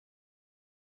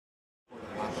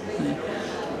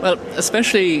Well,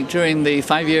 especially during the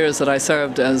 5 years that I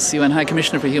served as UN High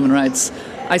Commissioner for Human Rights,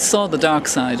 I saw the dark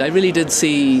side. I really did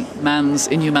see man's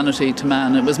inhumanity to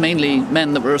man. It was mainly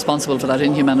men that were responsible for that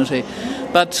inhumanity.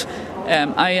 But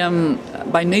I am,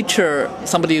 by nature,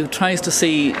 somebody who tries to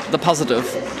see the positive.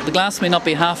 The glass may not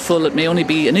be half full, it may only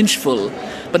be an inch full,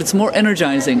 but it's more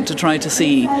energizing to try to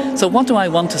see. So what do I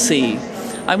want to see?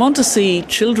 I want to see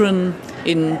children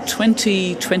in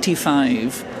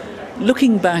 2025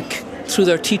 looking back through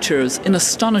their teachers in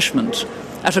astonishment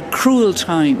at a cruel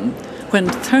time when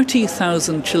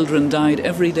 30,000 children died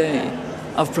every day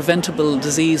of preventable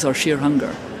disease or sheer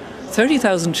hunger.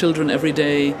 30,000 children every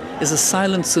day is a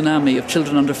silent tsunami of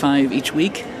children under 5 each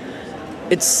week.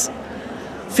 It's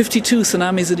 52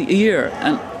 tsunamis a year,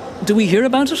 and do we hear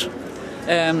about it?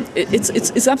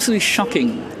 It's absolutely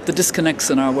shocking, the disconnects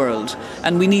in our world,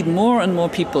 and we need more and more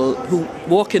people who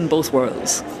walk in both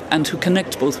worlds and who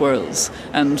connect both worlds.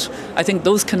 And I think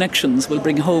those connections will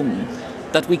bring home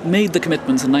that we made the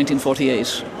commitments in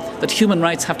 1948, that human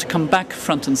rights have to come back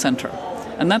front and centre.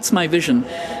 And that's my vision.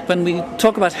 When we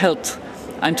talk about health,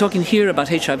 I'm talking here about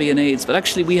HIV and AIDS, but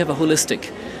actually we have a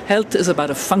holistic. Health is about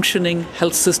a functioning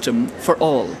health system for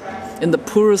all. In the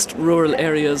poorest rural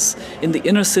areas, in the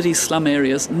inner city slum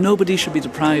areas, nobody should be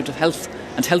deprived of health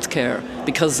and health care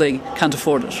because they can't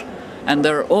afford it. And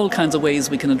there are all kinds of ways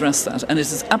we can address that, and it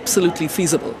is absolutely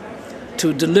feasible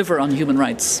to deliver on human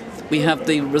rights. We have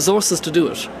the resources to do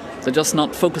it, they're just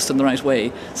not focused in the right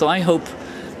way. So I hope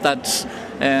that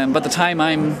by the time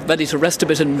I'm ready to rest a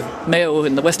bit in Mayo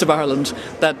in the west of Ireland,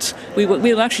 that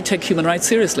we'll actually take human rights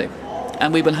seriously,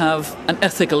 and we will have an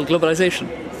ethical globalisation.